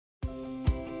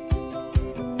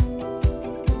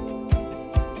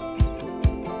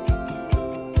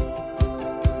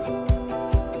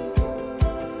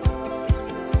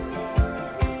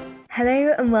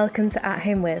and welcome to At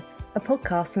Home With, a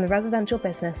podcast on the residential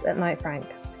business at Knight Frank.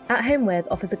 At Home With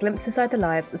offers a glimpse inside the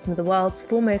lives of some of the world's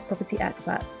foremost property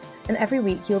experts, and every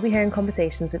week you'll be hearing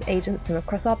conversations with agents from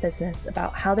across our business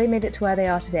about how they made it to where they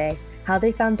are today, how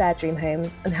they found their dream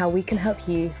homes, and how we can help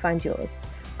you find yours.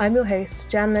 I'm your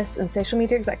host, journalist and social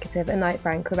media executive at Knight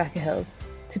Frank, Rebecca Hills.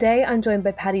 Today I'm joined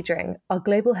by Paddy Dring, our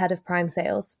global head of prime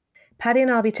sales. Paddy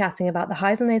and I will be chatting about the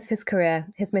highs and lows of his career,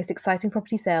 his most exciting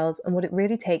property sales, and what it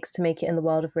really takes to make it in the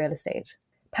world of real estate.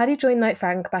 Paddy joined Knight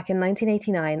Frank back in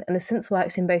 1989 and has since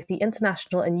worked in both the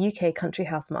international and UK country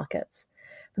house markets.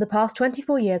 For the past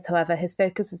 24 years, however, his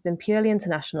focus has been purely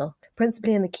international,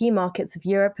 principally in the key markets of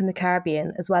Europe and the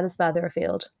Caribbean, as well as further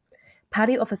afield.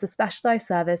 Paddy offers a specialised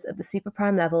service at the super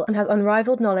prime level and has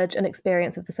unrivalled knowledge and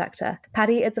experience of the sector.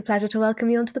 Paddy, it's a pleasure to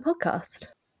welcome you onto the podcast.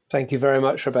 Thank you very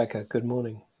much, Rebecca. Good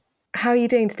morning. How are you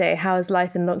doing today? How has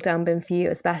life in lockdown been for you,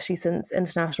 especially since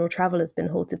international travel has been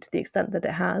halted to the extent that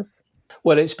it has?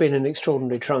 Well, it's been an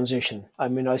extraordinary transition. I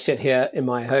mean, I sit here in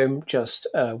my home just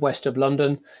west of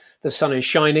London. The sun is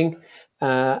shining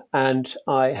and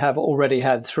I have already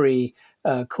had three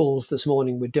calls this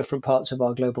morning with different parts of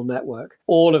our global network,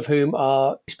 all of whom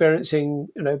are experiencing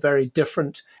very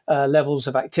different levels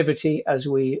of activity as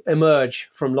we emerge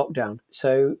from lockdown.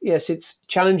 So yes, it's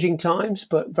challenging times,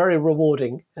 but very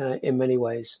rewarding in many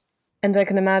ways. And I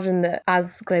can imagine that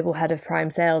as global head of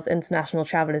prime sales, international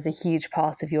travel is a huge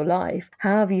part of your life.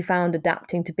 How have you found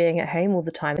adapting to being at home all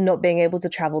the time and not being able to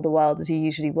travel the world as you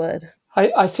usually would?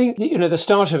 I think the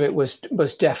start of it was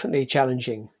definitely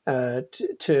challenging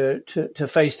to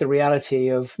face the reality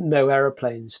of no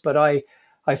aeroplanes. But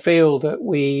I feel that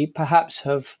we perhaps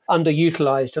have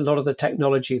underutilized a lot of the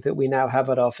technology that we now have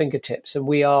at our fingertips, and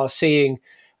we are seeing,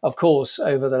 of course,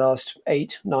 over the last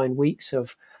 8-9 weeks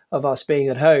of us being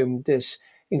at home, this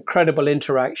incredible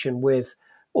interaction with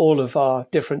all of our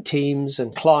different teams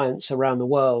and clients around the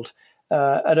world.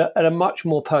 At a much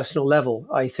more personal level,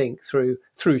 I think, through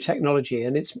technology,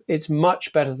 and it's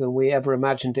much better than we ever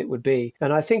imagined it would be.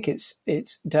 And I think it's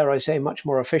dare I say, much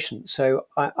more efficient. So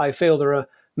I feel there are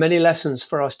many lessons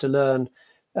for us to learn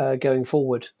going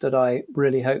forward that I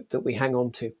really hope that we hang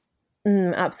on to.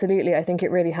 Absolutely. I think it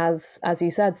really has, as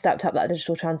you said, stepped up that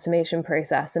digital transformation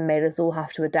process and made us all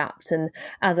have to adapt. And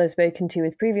as I've spoken to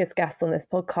with previous guests on this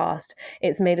podcast,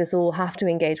 it's made us all have to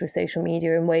engage with social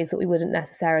media in ways that we wouldn't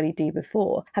necessarily do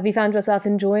before. Have you found yourself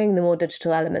enjoying the more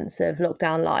digital elements of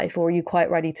lockdown life, or are you quite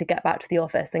ready to get back to the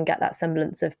office and get that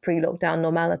semblance of pre-lockdown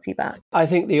normality back? I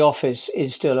think the office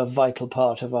is still a vital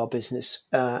part of our business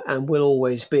and will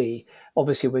always be.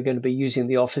 Obviously, we're going to be using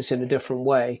the office in a different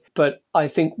way, but I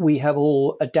think we have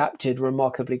all adapted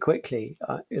remarkably quickly.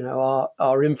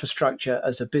 Our infrastructure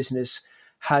as a business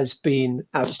has been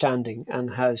outstanding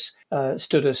and has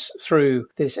stood us through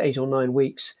this 8 or 9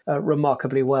 weeks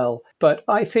remarkably well. But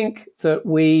I think that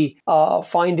we are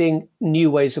finding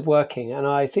new ways of working, and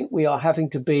I think we are having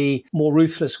to be more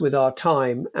ruthless with our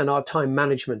time and our time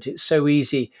management. It's so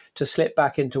easy to slip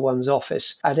back into one's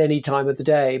office at any time of the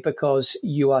day because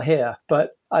you are here.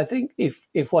 But I think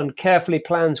if one carefully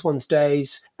plans one's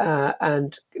days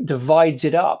and divides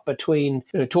it up between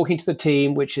talking to the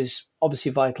team, which is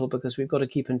obviously vital because we've got to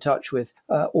keep in touch with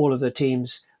all of the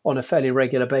teams on a fairly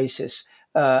regular basis,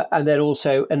 and then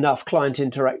also enough client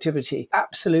interactivity,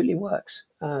 absolutely works.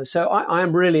 So I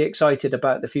am really excited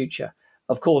about the future.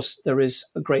 Of course, there is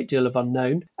a great deal of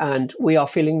unknown, and we are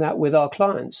feeling that with our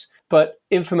clients. But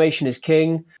information is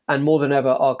king, and more than ever,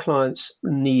 our clients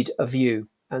need a view.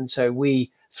 And so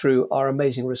we, through our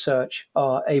amazing research,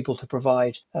 are able to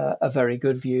provide a very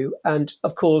good view and,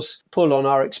 of course, pull on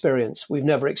our experience. We've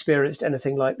never experienced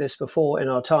anything like this before in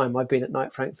our time. I've been at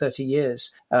Knight Frank 30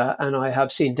 years and I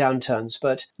have seen downturns,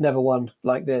 but never one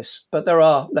like this. But there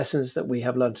are lessons that we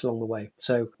have learnt along the way.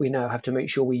 So we now have to make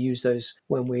sure we use those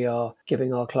when we are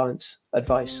giving our clients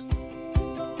advice.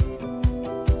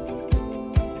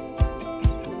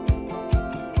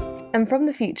 And from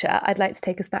the future, I'd like to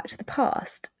take us back to the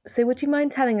past. So would you mind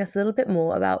telling us a little bit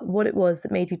more about what it was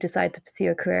that made you decide to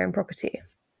pursue a career in property?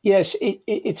 Yes,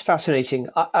 it's fascinating.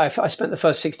 I spent the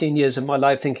first 16 years of my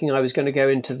life thinking I was going to go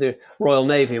into the Royal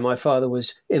Navy. My father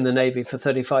was in the Navy for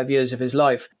 35 years of his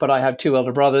life, but I had two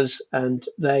elder brothers and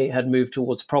they had moved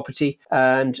towards property.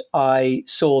 And I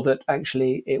saw that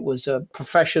actually it was a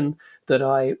profession that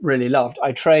I really loved.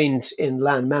 I trained in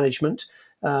land management.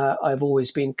 I've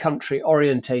always been country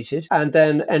orientated, and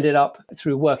then ended up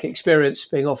through work experience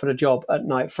being offered a job at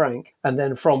Knight Frank. And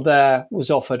then from there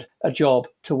was offered a job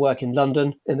to work in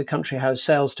London in the country house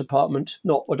sales department,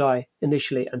 not what I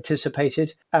initially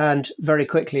anticipated. And very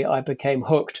quickly I became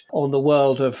hooked on the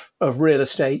world of real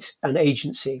estate and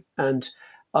agency. And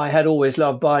I had always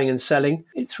loved buying and selling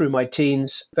it through my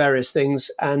teens, various things.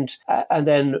 And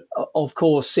then, of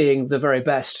course, seeing the very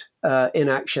best in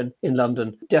action in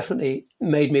London definitely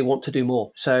made me want to do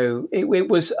more. So it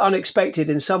was unexpected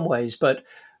in some ways, but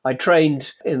I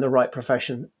trained in the right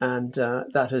profession, and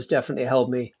that has definitely held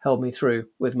me through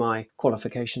with my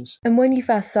qualifications. And when you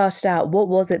first started out, what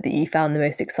was it that you found the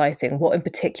most exciting? What in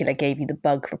particular gave you the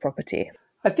bug for property?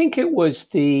 I think it was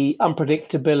the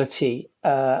unpredictability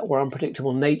or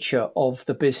unpredictable nature of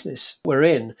the business we're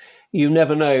in. You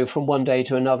never know from one day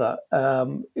to another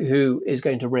who is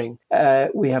going to ring.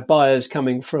 We have buyers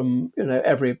coming from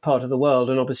every part of the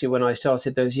world. And obviously, when I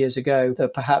started those years ago, there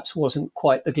perhaps wasn't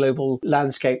quite the global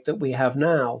landscape that we have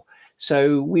now.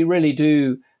 So we really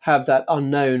do have that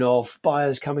unknown of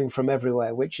buyers coming from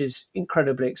everywhere, which is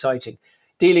incredibly exciting.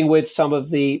 Dealing with some of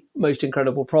the most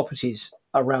incredible properties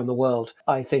around the world,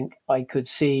 I think I could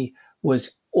see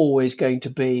was always going to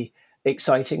be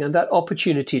exciting. And that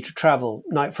opportunity to travel,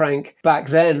 Knight Frank back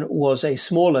then was a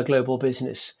smaller global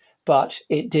business, but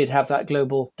it did have that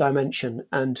global dimension,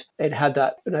 and it had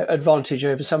that advantage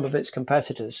over some of its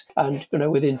competitors. And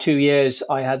within 2 years,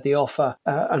 I had the offer,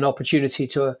 an opportunity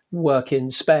to work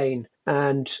in Spain.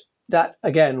 And that,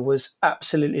 again, was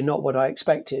absolutely not what I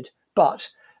expected. But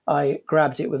I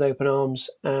grabbed it with open arms,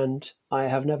 and I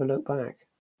have never looked back.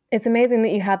 It's amazing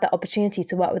that you had that opportunity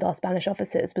to work with our Spanish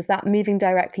offices. Was that moving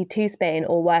directly to Spain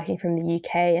or working from the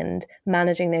UK and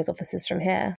managing those offices from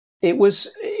here? It was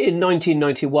in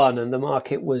 1991 and the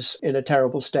market was in a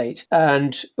terrible state.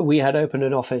 And we had opened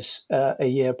an office a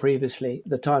year previously.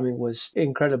 The timing was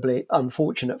incredibly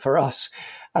unfortunate for us.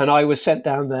 And I was sent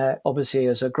down there, obviously,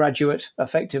 as a graduate,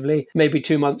 effectively, maybe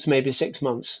 2 months, maybe 6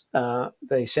 months,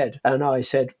 they said. And I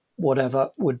said,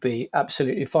 whatever would be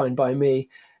absolutely fine by me.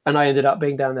 And I ended up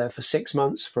being down there for 6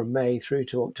 months, from May through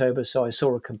to October. So I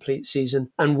saw a complete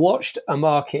season and watched a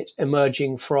market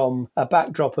emerging from a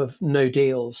backdrop of no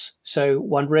deals. So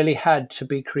one really had to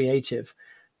be creative.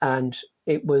 And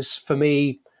it was, for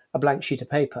me, a blank sheet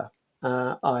of paper.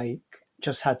 I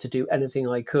just had to do anything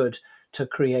I could to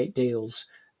create deals.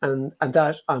 And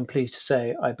that, I'm pleased to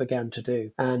say, I began to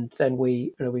do. And then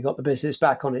we got the business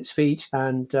back on its feet,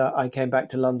 and I came back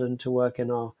to London to work in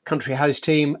our country house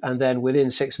team. And then within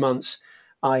 6 months,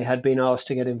 I had been asked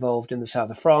to get involved in the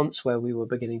south of France, where we were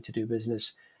beginning to do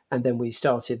business. And then we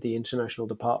started the international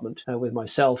department with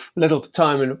myself, a little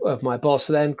time of my boss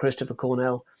then, Christopher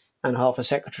Cornell, and half a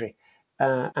secretary.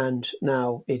 And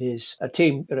now it is a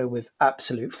team with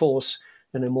absolute force,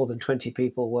 more than 20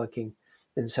 people working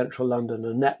in central London,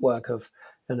 a network of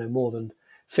more than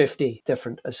 50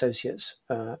 different associates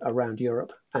around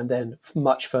Europe, and then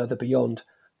much further beyond.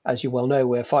 As you well know,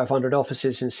 we're 500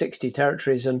 offices in 60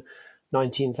 territories and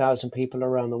 19,000 people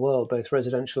around the world, both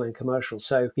residential and commercial.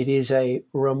 So it is a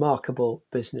remarkable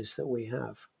business that we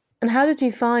have. And how did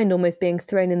you find almost being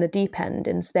thrown in the deep end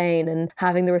in Spain and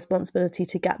having the responsibility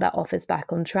to get that office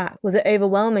back on track? Was it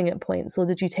overwhelming at points, or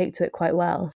did you take to it quite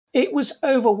well? It was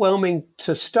overwhelming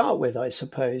to start with, I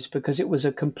suppose, because it was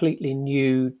a completely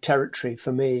new territory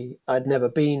for me. I'd never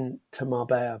been to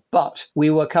Marbella, but we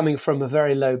were coming from a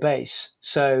very low base.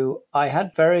 So I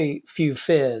had very few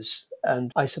fears.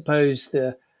 And I suppose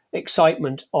the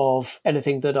excitement of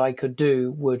anything that I could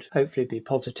do would hopefully be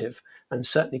positive, and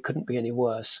certainly couldn't be any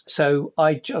worse. So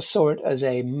I just saw it as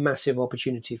a massive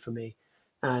opportunity for me,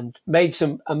 and made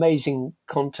some amazing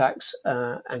contacts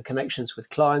and connections with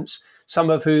clients, some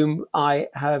of whom I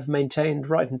have maintained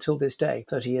right until this day,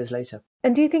 30 years later.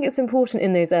 And do you think it's important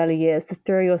in those early years to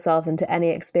throw yourself into any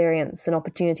experience and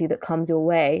opportunity that comes your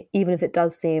way, even if it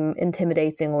does seem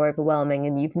intimidating or overwhelming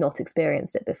and you've not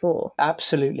experienced it before?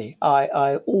 Absolutely.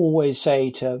 I always say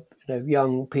to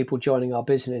young people joining our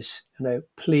business,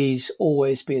 please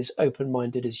always be as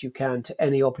open-minded as you can to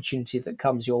any opportunity that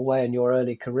comes your way in your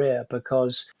early career,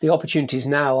 because the opportunities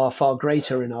now are far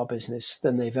greater in our business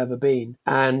than they've ever been.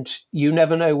 And you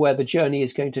never know where the journey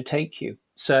is going to take you.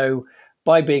 So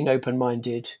by being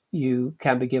open-minded, you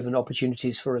can be given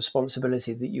opportunities for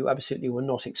responsibility that you absolutely were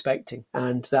not expecting.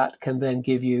 And that can then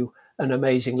give you an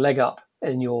amazing leg up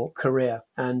in your career.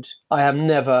 And I have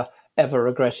never, ever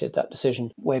regretted that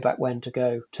decision way back when to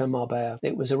go to Marbella.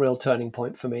 It was a real turning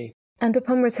point for me. And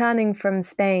upon returning from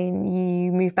Spain,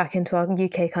 you moved back into our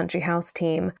UK country house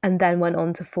team and then went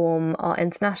on to form our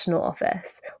international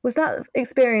office. Was that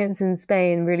experience in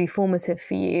Spain really formative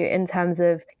for you in terms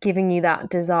of giving you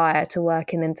that desire to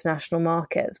work in international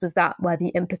markets? Was that where the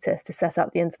impetus to set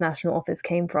up the international office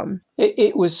came from?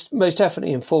 It was most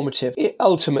definitely informative. It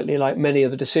ultimately, like many of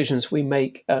the decisions we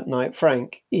make at Knight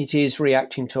Frank, it is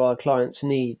reacting to our clients'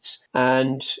 needs.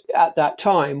 And at that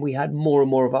time, we had more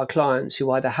and more of our clients who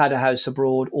either had a house house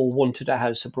abroad or wanted a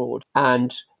house abroad,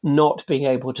 and not being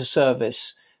able to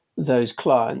service those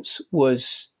clients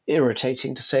was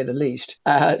irritating, to say the least.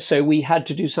 So we had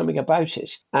to do something about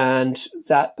it, and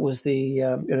that was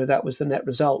that was the net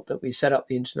result, that we set up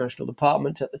the international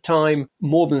department. At the time,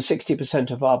 more than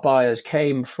 60% of our buyers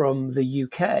came from the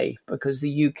UK, because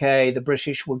the UK, the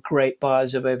British, were great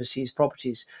buyers of overseas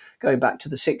properties going back to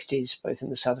the 60s, both in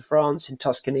the south of France, in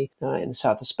Tuscany, in the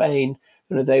south of Spain.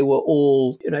 They were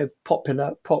all,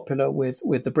 popular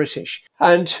with the British.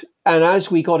 And as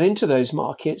we got into those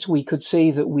markets, we could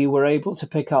see that we were able to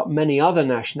pick up many other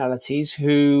nationalities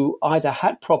who either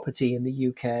had property in the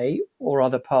UK or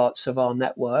other parts of our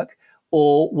network,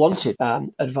 or wanted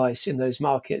advice in those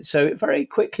markets. So it very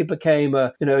quickly became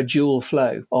a dual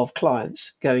flow of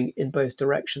clients going in both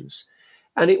directions.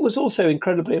 And it was also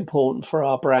incredibly important for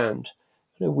our brand.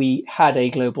 We had a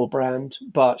global brand,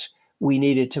 but we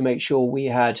needed to make sure we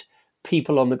had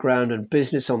people on the ground and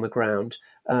business on the ground,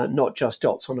 not just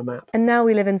dots on a map. And now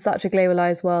we live in such a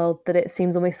globalised world that it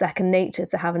seems almost second nature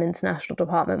to have an international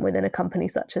department within a company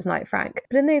such as Knight Frank.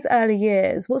 But in those early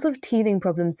years, what sort of teething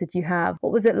problems did you have?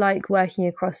 What was it like working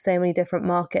across so many different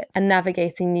markets and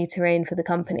navigating new terrain for the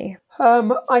company?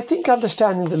 I think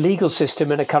understanding the legal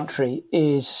system in a country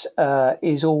is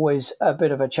always a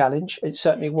bit of a challenge. It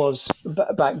certainly was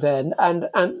back then,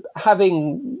 and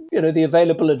having the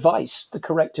available advice, the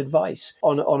correct advice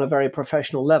on a very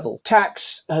professional level.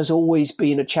 Tax has always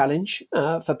been a challenge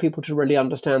for people to really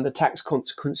understand the tax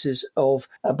consequences of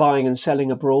buying and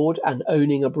selling abroad and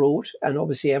owning abroad, and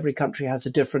obviously every country has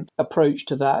a different approach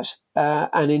to that.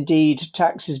 And indeed,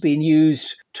 tax has been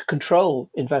used to control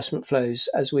investment flows,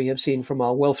 as we have seen from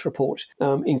our wealth report,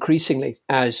 increasingly,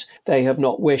 as they have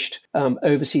not wished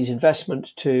overseas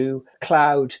investment to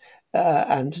cloud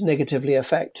and negatively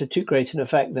affect, to too great an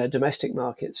effect, their domestic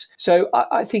markets. So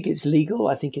I think it's legal,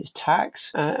 I think it's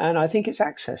tax, and I think it's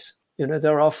access.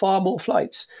 There are far more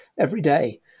flights every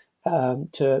day to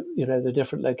the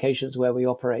different locations where we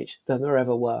operate than there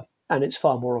ever were, and it's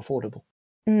far more affordable.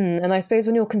 And I suppose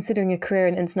when you're considering a career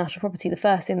in international property, the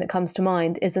first thing that comes to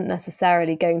mind isn't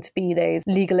necessarily going to be those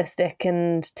legalistic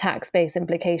and tax-based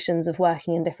implications of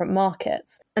working in different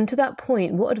markets. And to that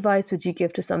point, what advice would you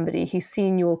give to somebody who's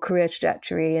seen your career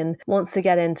trajectory and wants to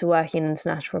get into working in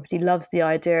international property, loves the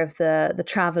idea of the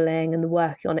travelling and the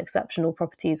working on exceptional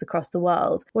properties across the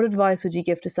world? What advice would you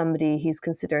give to somebody who's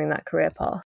considering that career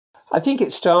path? I think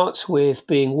it starts with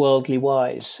being worldly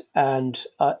wise, and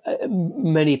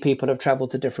many people have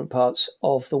travelled to different parts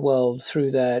of the world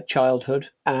through their childhood,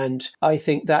 and I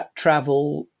think that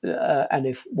travel, and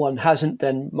if one hasn't,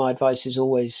 then my advice is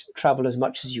always travel as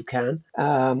much as you can,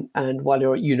 and while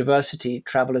you're at university,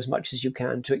 travel as much as you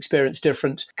can to experience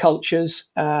different cultures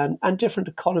and different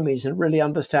economies and really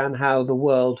understand how the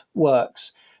world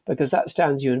works, because that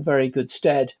stands you in very good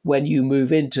stead when you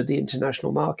move into the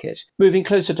international market. Moving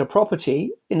closer to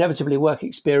property, inevitably work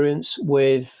experience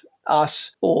with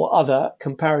us or other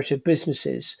comparative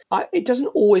businesses. It doesn't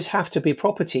always have to be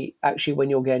property, actually, when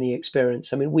you're gaining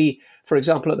experience. I mean, we, for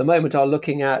example, at the moment are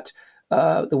looking at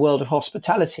the world of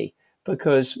hospitality,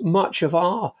 because much of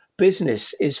our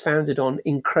business is founded on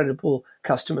incredible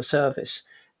customer service.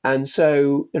 And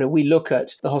so, we look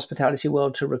at the hospitality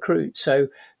world to recruit. So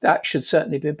that should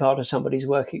certainly be part of somebody's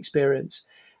work experience.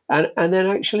 And then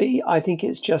actually, I think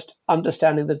it's just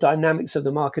understanding the dynamics of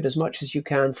the market as much as you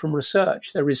can from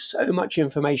research. There is so much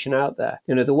information out there.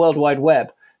 The World Wide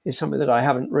Web is something that I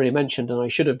haven't really mentioned, and I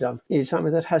should have done, is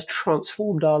something that has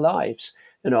transformed our lives.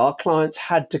 Our clients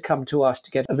had to come to us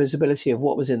to get a visibility of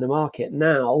what was in the market.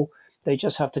 Now they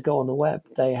just have to go on the web.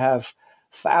 They have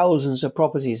thousands of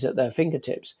properties at their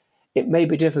fingertips. It may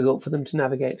be difficult for them to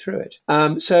navigate through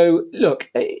it. So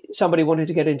look, somebody wanting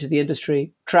to get into the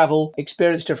industry, travel,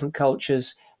 experience different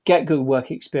cultures, get good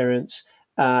work experience,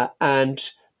 and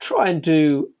try and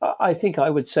do, I think I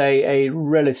would say, a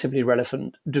relatively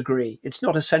relevant degree. It's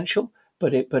not essential,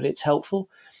 but it's helpful.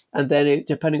 And then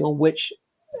depending on which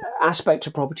aspect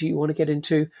of property you want to get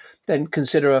into, then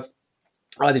consider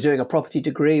either doing a property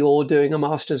degree or doing a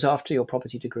master's after your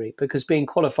property degree, because being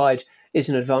qualified is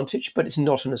an advantage, but it's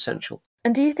not an essential.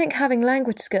 And do you think having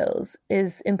language skills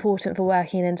is important for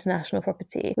working in international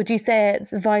property? Would you say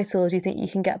it's vital, or do you think you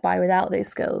can get by without those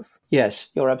skills? Yes,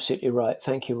 you're absolutely right.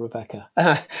 Thank you, Rebecca.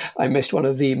 I missed one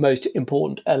of the most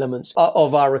important elements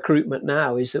of our recruitment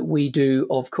now, is that we do,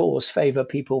 of course, favour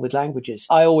people with languages.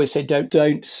 I always say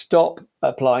don't stop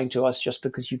applying to us just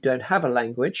because you don't have a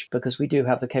language, because we do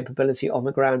have the capability on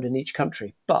the ground in each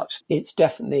country. But it's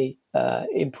definitely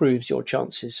improves your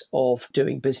chances of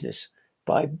doing business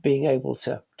by being able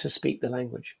to speak the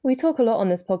language. We talk a lot on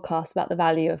this podcast about the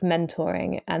value of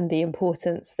mentoring and the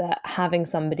importance that having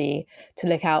somebody to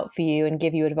look out for you and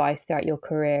give you advice throughout your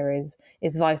career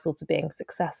is vital to being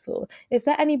successful. Is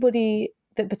there anybody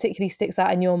that particularly sticks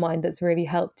out in your mind that's really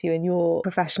helped you in your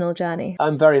professional journey?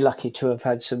 I'm very lucky to have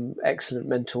had some excellent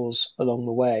mentors along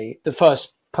the way. The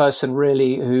first person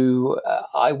really who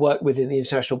I worked with in the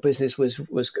international business was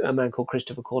a man called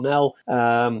Christopher Cornell,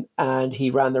 and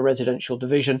he ran the residential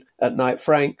division at Knight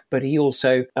Frank, but he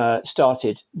also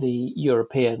started the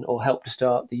European, or helped to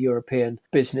start the European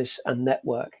business and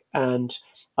network. And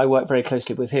I worked very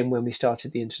closely with him when we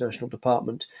started the international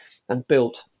department and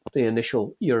built the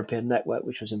initial European network,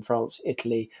 which was in France,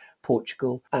 Italy,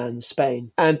 Portugal and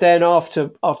Spain. And then after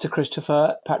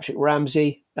Christopher, Patrick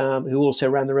Ramsey, who also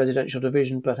ran the residential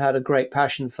division, but had a great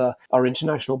passion for our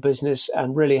international business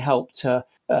and really helped to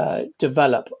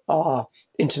develop our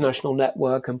international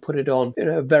network and put it on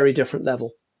a very different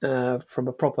level. From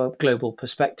a proper global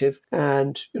perspective.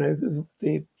 And,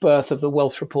 the birth of the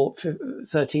Wealth Report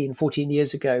 14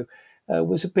 years ago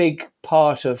was a big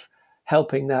part of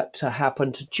helping that to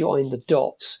happen, to join the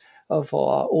dots of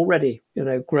our already,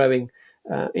 growing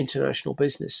international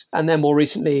business. And then more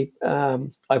recently,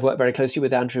 I've worked very closely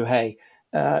with Andrew Hay,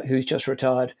 who's just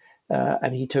retired,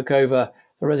 and he took over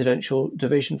the residential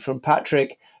division from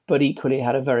Patrick, but equally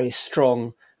had a very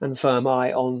strong and firm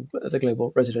eye on the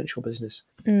global residential business.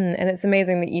 And it's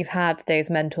amazing that you've had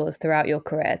those mentors throughout your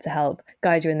career to help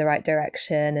guide you in the right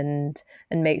direction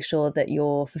and make sure that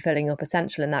you're fulfilling your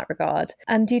potential in that regard.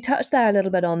 And you touched there a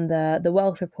little bit on the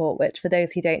Wealth Report, which for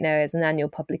those who don't know is an annual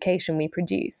publication we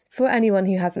produce. For anyone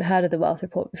who hasn't heard of the Wealth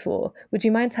Report before, would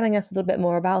you mind telling us a little bit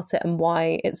more about it and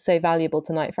why it's so valuable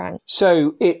to Knight Frank?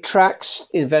 So it tracks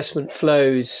investment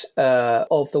flows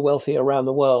of the wealthy around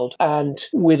the world. And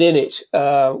within it,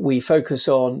 we focus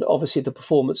on, obviously, the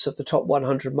performance of the top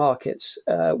 100 markets.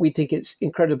 We think it's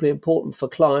incredibly important for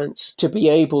clients to be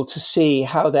able to see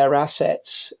how their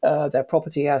assets, their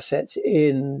property assets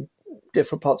in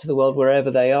different parts of the world,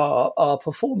 wherever they are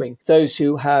performing. Those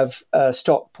who have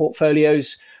stock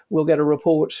portfolios will get a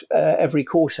report every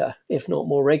quarter, if not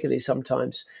more regularly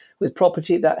sometimes. With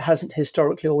property, that hasn't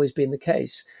historically always been the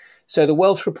case. So the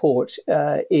Wealth Report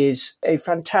is a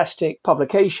fantastic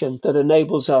publication that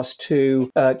enables us to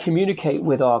communicate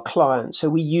with our clients. So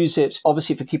we use it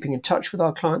obviously for keeping in touch with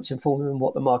our clients, informing them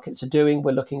what the markets are doing.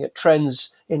 We're looking at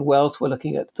trends in wealth. We're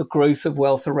looking at the growth of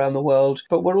wealth around the world,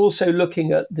 but we're also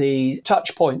looking at the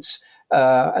touch points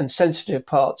and sensitive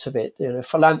parts of it,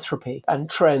 philanthropy and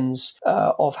trends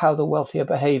of how the wealthy are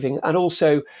behaving, and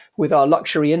also with our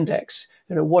luxury index.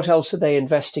 What else are they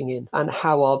investing in, and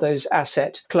how are those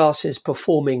asset classes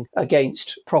performing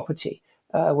against property,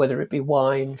 whether it be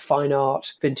wine, fine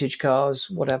art, vintage cars,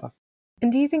 whatever.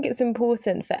 And do you think it's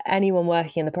important for anyone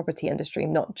working in the property industry,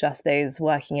 not just those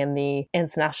working in the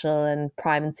international and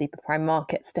prime and super prime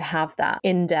markets, to have that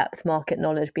in-depth market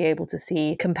knowledge, be able to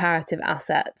see comparative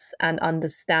assets and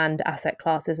understand asset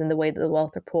classes in the way that the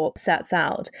Wealth Report sets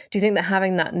out? Do you think that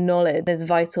having that knowledge is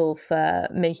vital for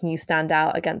making you stand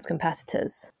out against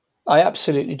competitors? I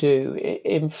absolutely do.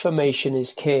 Information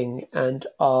is king, and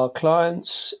our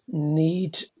clients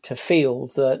need to feel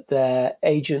that their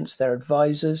agents, their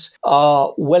advisors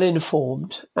are well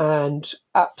informed and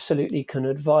absolutely can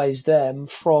advise them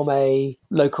from a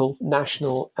local,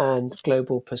 national and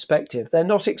global perspective. They're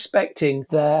not expecting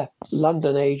their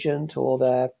London agent or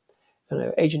their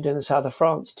agent in the south of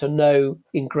France to know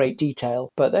in great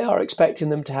detail, but they are expecting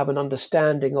them to have an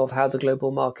understanding of how the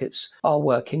global markets are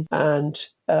working, and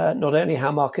not only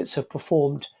how markets have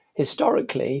performed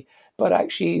historically, but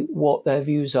actually what their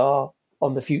views are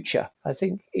on the future. I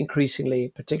think increasingly,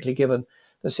 particularly given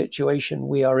the situation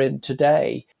we are in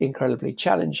today, incredibly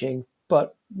challenging.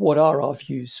 But what are our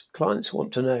views? Clients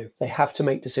want to know. They have to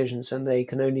make decisions, and they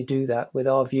can only do that with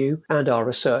our view and our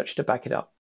research to back it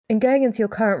up. And going into your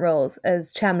current roles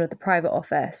as chairman of the private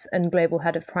office and global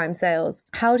head of prime sales,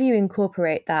 how do you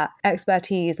incorporate that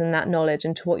expertise and that knowledge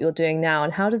into what you're doing now?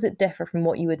 And how does it differ from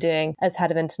what you were doing as head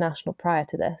of international prior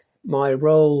to this? My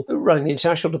role running the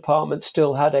international department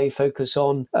still had a focus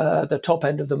on the top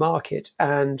end of the market.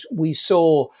 And we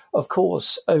saw, of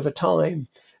course, over time,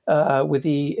 with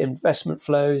the investment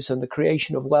flows and the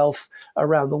creation of wealth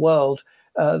around the world,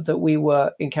 that we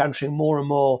were encountering more and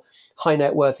more high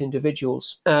net worth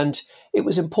individuals. And it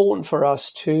was important for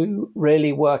us to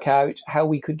really work out how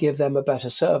we could give them a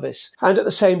better service and at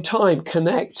the same time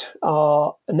connect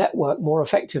our network more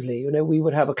effectively. We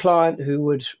would have a client who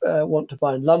would want to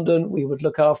buy in London. We would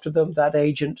look after them. That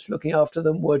agent looking after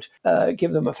them would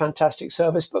give them a fantastic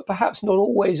service, but perhaps not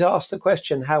always ask the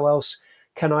question, how else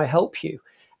Can I help you?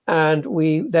 And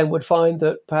we then would find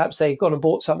that perhaps they'd gone and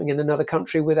bought something in another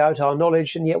country without our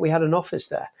knowledge, and yet we had an office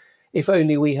there. If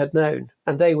only we had known.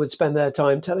 And they would spend their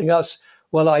time telling us,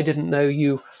 well, I didn't know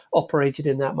you operated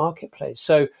in that marketplace.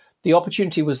 So the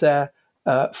opportunity was there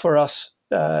for us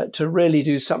to really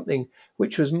do something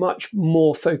which was much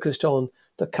more focused on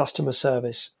the customer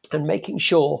service and making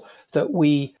sure that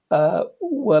we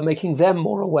were making them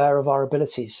more aware of our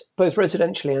abilities, both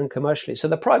residentially and commercially. So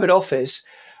the private office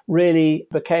really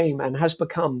became and has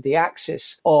become the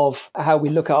axis of how we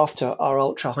look after our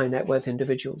ultra high net worth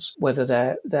individuals, whether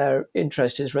their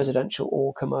interest is residential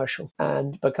or commercial,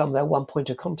 and become their one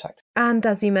point of contact. And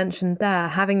as you mentioned there,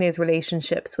 having those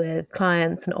relationships with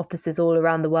clients and offices all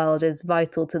around the world is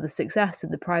vital to the success of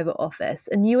the private office.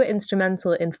 And you were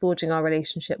instrumental in forging our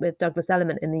relationship with Douglas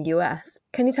Elliman in the US.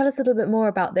 Can you tell us a little bit more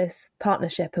about this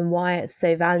partnership and why it's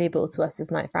so valuable to us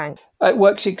as Knight Frank? It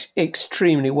works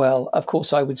extremely well. Of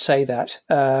course, I would say that.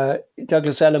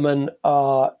 Douglas Elliman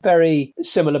are very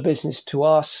similar business to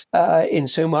us in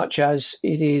so much as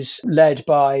it is led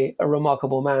by a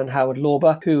remarkable man, Howard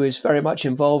Lorber, who is very much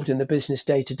involved in the business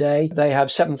day to day. They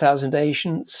have 7,000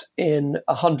 agents in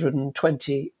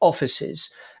 120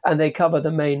 offices, and they cover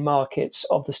the main markets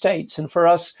of the States. And for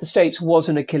us, the States was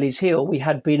an Achilles heel. We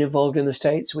had been involved in the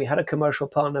States. We had a commercial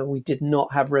partner. We did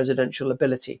not have residential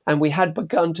ability. And we had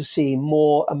begun to see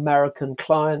more American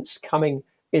clients coming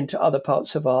into other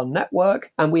parts of our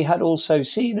network. And we had also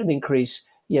seen an increase,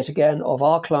 yet again, of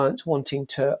our clients wanting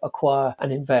to acquire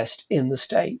and invest in the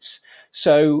States.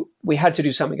 So we had to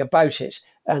do something about it.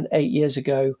 And 8 years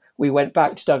ago, we went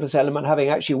back to Douglas Elliman, having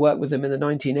actually worked with them in the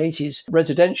 1980s.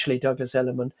 Residentially, Douglas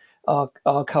Elliman are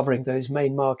covering those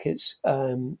main markets,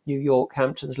 New York,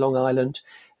 Hamptons, Long Island,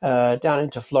 down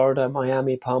into Florida,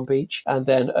 Miami, Palm Beach, and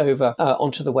then over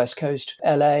onto the West Coast,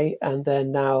 LA, and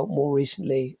then now more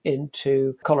recently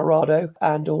into Colorado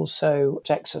and also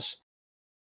Texas.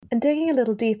 And digging a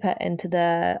little deeper into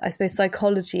the, I suppose,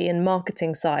 psychology and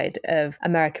marketing side of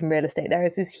American real estate, there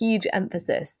is this huge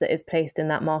emphasis that is placed in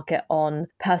that market on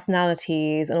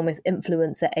personalities and almost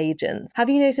influencer agents. Have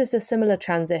you noticed a similar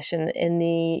transition in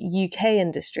the UK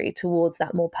industry towards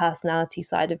that more personality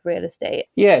side of real estate?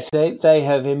 Yes, they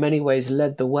have in many ways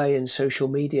led the way in social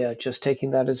media, just taking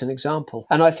that as an example.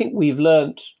 And I think we've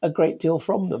learned a great deal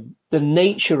from them. The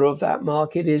nature of that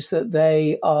market is that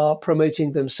they are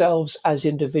promoting themselves as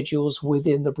individuals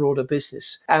within the broader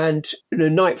business. And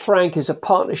Knight Frank is a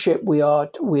partnership. We are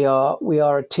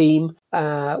a team.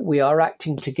 We are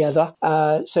acting together.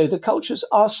 So the cultures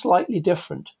are slightly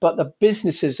different, but the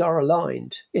businesses are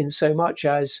aligned in so much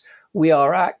as we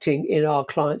are acting in our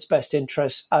clients' best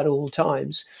interests at all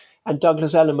times. And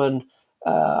Douglas Elliman,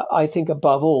 I think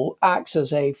above all, acts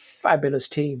as a fabulous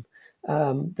team.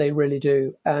 They really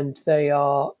do. And they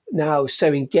are now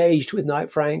so engaged with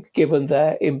Knight Frank, given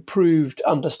their improved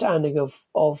understanding of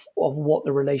what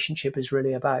the relationship is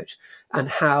really about and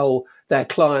how their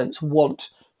clients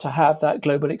want to have that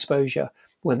global exposure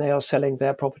when they are selling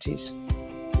their properties.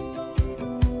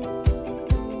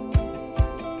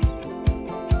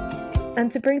 And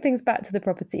to bring things back to the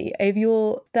property, over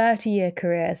your 30-year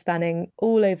career spanning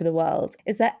all over the world,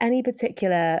 is there any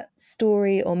particular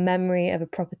story or memory of a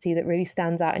property that really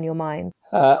stands out in your mind?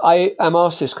 I am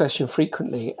asked this question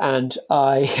frequently, and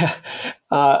I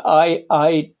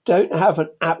don't have an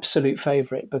absolute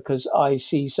favourite because I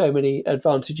see so many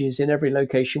advantages in every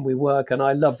location we work, and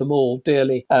I love them all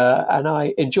dearly, and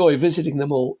I enjoy visiting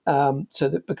them all,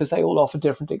 because they all offer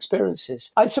different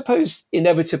experiences. I suppose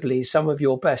inevitably some of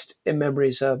your best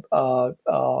memories are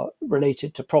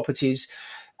related to properties.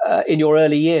 In your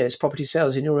early years, property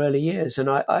sales in your early years, and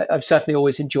I've certainly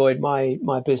always enjoyed my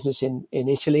business in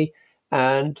Italy.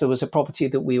 And there was a property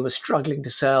that we were struggling to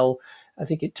sell. I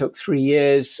think it took 3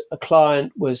 years. A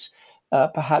client was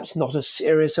perhaps not as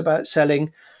serious about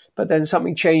selling, but then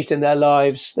something changed in their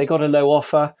lives. They got a low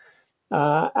offer.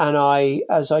 And I,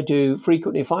 as I do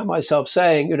frequently, find myself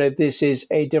saying, this is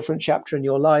a different chapter in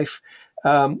your life.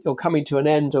 You're coming to an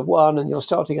end of one and you're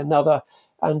starting another.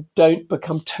 And don't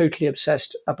become totally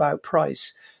obsessed about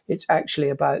price. It's actually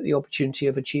about the opportunity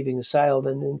of achieving a sale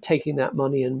and then taking that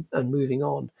money and moving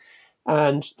on.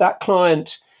 And that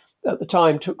client at the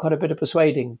time took quite a bit of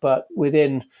persuading, but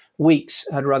within weeks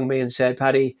had rung me and said,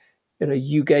 Paddy,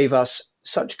 you gave us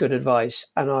such good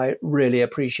advice and I really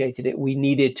appreciated it. We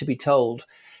needed to be told,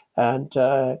 and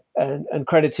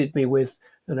credited me with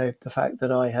the fact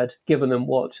that I had given them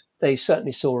what they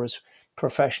certainly saw as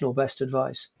professional best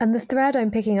advice. And the thread I'm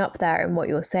picking up there in what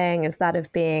you're saying is that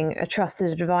of being a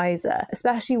trusted advisor,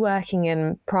 especially working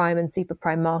in prime and super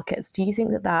prime markets. Do you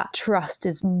think that trust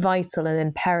is vital and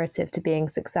imperative to being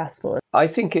successful? I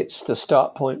think it's the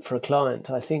start point for a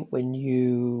client. I think when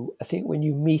you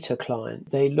meet a client,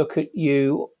 they look at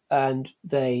you and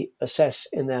they assess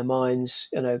in their minds,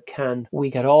 can we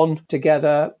get on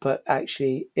together? But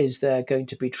actually, is there going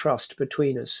to be trust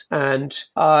between us? And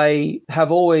I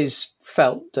have always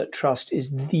felt that trust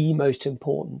is the most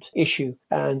important issue.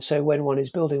 And so when one is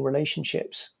building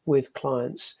relationships with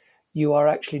clients, you are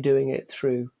actually doing it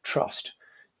through trust,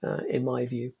 in my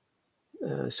view.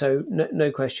 So no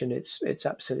question, it's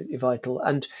absolutely vital.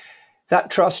 And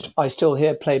that trust I still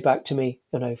hear played back to me,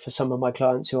 for some of my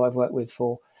clients who I've worked with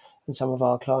for, and some of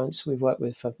our clients we've worked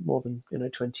with for more than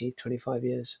 20, 25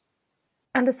 years.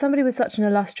 And as somebody with such an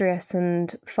illustrious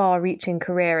and far-reaching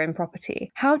career in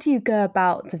property, how do you go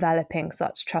about developing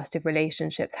such trusted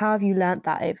relationships? How have you learnt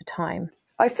that over time?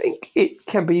 I think it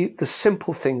can be the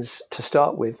simple things to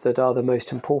start with that are the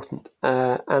most important.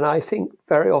 And I think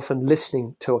very often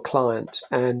listening to a client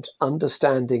and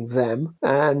understanding them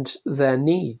and their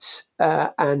needs,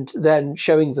 and then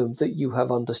showing them that you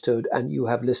have understood and you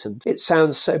have listened. It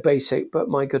sounds so basic, but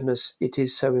my goodness, it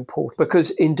is so important, because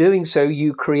in doing so,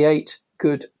 you create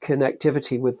good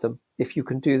connectivity with them if you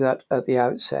can do that at the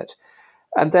outset.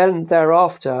 And then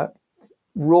thereafter,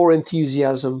 raw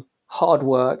enthusiasm, hard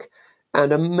work,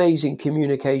 and amazing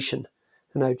communication.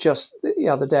 Just the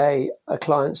other day, a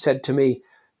client said to me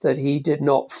that he did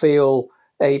not feel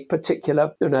a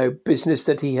particular, business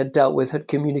that he had dealt with had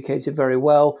communicated very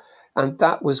well. And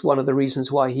that was one of the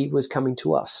reasons why he was coming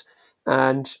to us.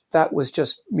 And that was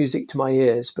just music to my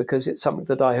ears, because it's something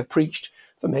that I have preached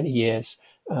for many years.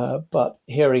 But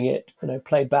hearing it,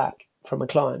 played back from a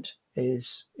client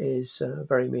is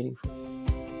very meaningful.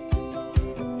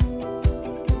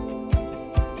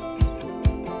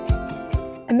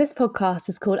 And this podcast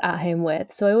is called At Home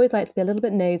With, so I always like to be a little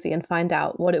bit nosy and find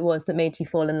out what it was that made you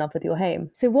fall in love with your home.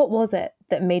 So what was it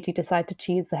that made you decide to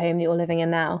choose the home that you're living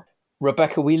in now?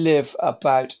 Rebecca, we live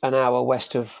about an hour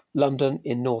west of London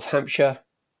in North Hampshire.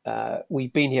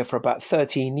 We've been here for about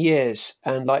 13 years,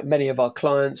 and like many of our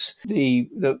clients, the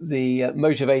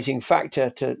motivating factor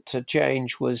to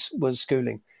change was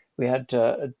schooling. We had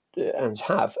and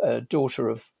have a daughter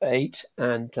of 8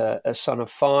 and a son of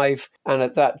 5, and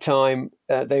at that time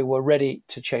they were ready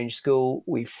to change school.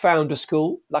 We found a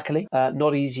school, luckily.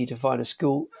 Not easy to find a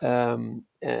school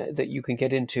that you can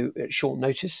get into at short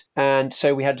notice, and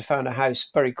so we had to find a house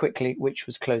very quickly which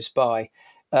was close by.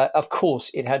 Of course,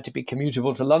 it had to be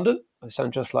commutable to London. I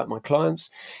sound just like my clients.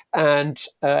 And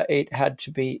it had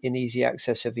to be in easy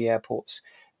access of the airports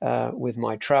with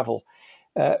my travel.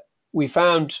 We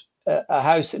found a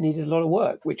house that needed a lot of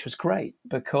work, which was great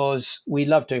because we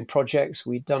love doing projects.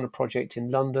 We'd done a project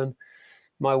in London.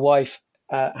 My wife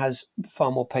has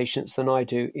far more patience than I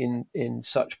do in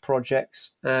such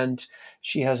projects. And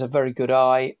she has a very good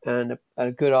eye and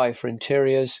a good eye for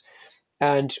interiors.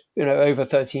 And, over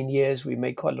 13 years, we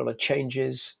made quite a lot of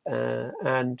changes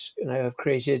and, have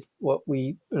created what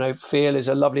we, feel is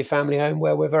a lovely family home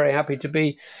where we're very happy to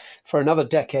be for another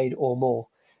decade or more.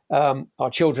 Our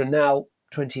children now,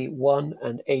 21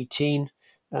 and 18,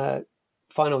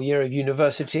 final year of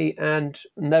university and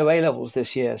no A-levels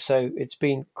this year. So it's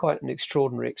been quite an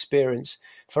extraordinary experience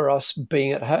for us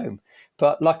being at home.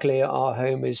 But luckily, our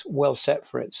home is well set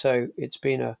for it. So it's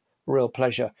been a real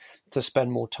pleasure to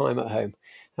spend more time at home.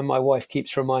 And my wife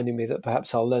keeps reminding me that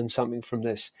perhaps I'll learn something from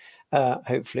this.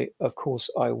 Hopefully, of course,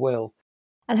 I will.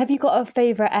 And have you got a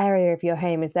favourite area of your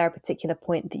home? Is there a particular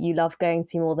point that you love going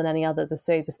to more than any others? I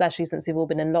suppose, especially since we've all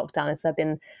been in lockdown, has there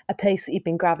been a place that you've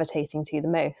been gravitating to the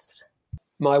most?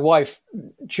 My wife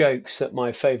jokes that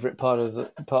my favourite part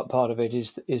of it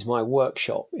is my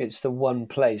workshop. It's the one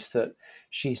place that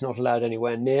she's not allowed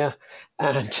anywhere near,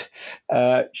 and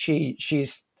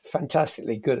she's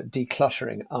fantastically good at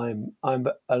decluttering. I'm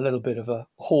a little bit of a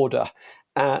hoarder,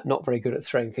 not very good at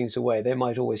throwing things away. They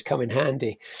might always come in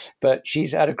handy, but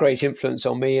she's had a great influence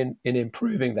on me in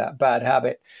improving that bad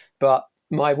habit. But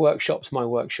my workshop's my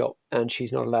workshop, and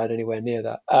she's not allowed anywhere near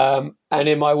that. And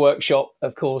in my workshop,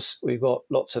 of course, we've got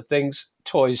lots of things,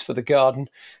 toys for the garden,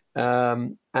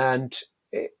 and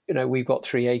we've got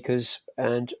 3 acres,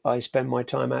 and I spend my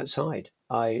time outside.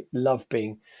 I love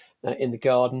being in the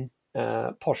garden,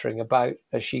 pottering about,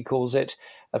 as she calls it.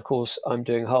 Of course, I'm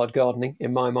doing hard gardening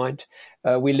in my mind.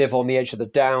 We live on the edge of the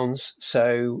downs,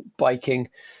 so biking,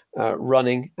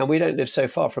 running, and we don't live so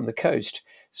far from the coast.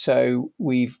 So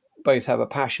we've both have a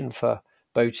passion for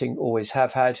boating, always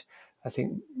have had. I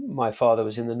think my father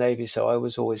was in the Navy, so I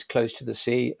was always close to the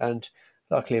sea. And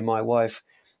luckily, my wife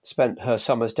spent her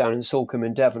summers down in Salcombe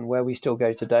in Devon, where we still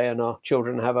go today, and our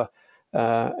children have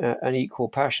an equal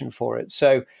passion for it.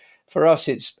 So for us,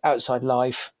 it's outside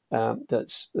life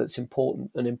that's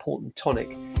important, an important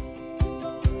tonic.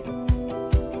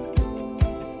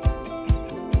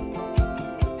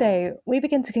 So we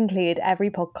begin to conclude every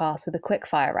podcast with a quick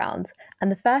fire round.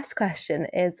 And the first question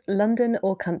is London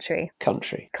or country?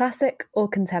 Country. Classic or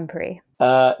contemporary?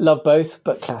 Love both,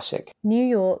 but classic. New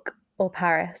York or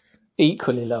Paris?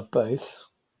 Equally love both,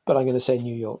 but I'm going to say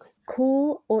New York.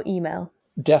 Call or email?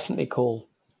 Definitely call.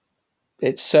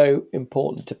 It's so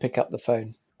important to pick up the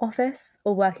phone. Office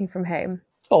or working from home?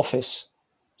 Office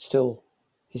still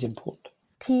is important.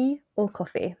 Tea or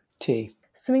coffee? Tea.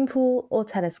 Swimming pool or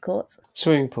tennis court?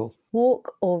 Swimming pool.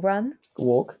 Walk or run?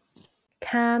 Walk.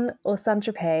 Cannes or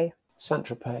Saint-Tropez?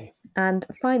 Saint-Tropez. And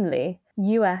finally,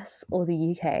 US or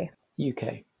the UK?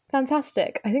 UK.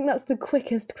 Fantastic. I think that's the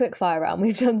quickest quickfire round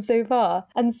we've done so far.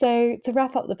 And so to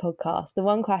wrap up the podcast, the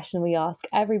one question we ask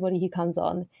everybody who comes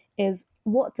on is,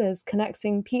 what does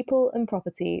connecting people and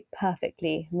property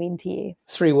perfectly mean to you?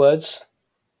 3 words: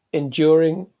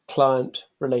 enduring client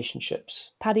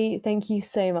relationships. Paddy, thank you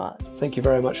so much. Thank you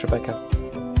very much, Rebecca.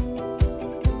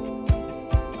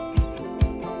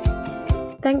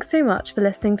 Thanks so much for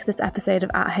listening to this episode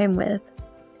of At Home With.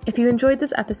 If you enjoyed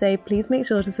this episode, please make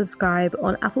sure to subscribe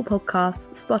on Apple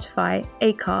Podcasts, Spotify,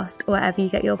 Acast, or wherever you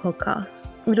get your podcasts.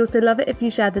 We'd also love it if you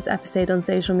shared this episode on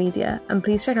social media, and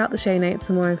please check out the show notes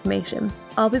for more information.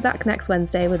 I'll be back next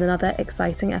Wednesday with another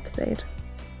exciting episode.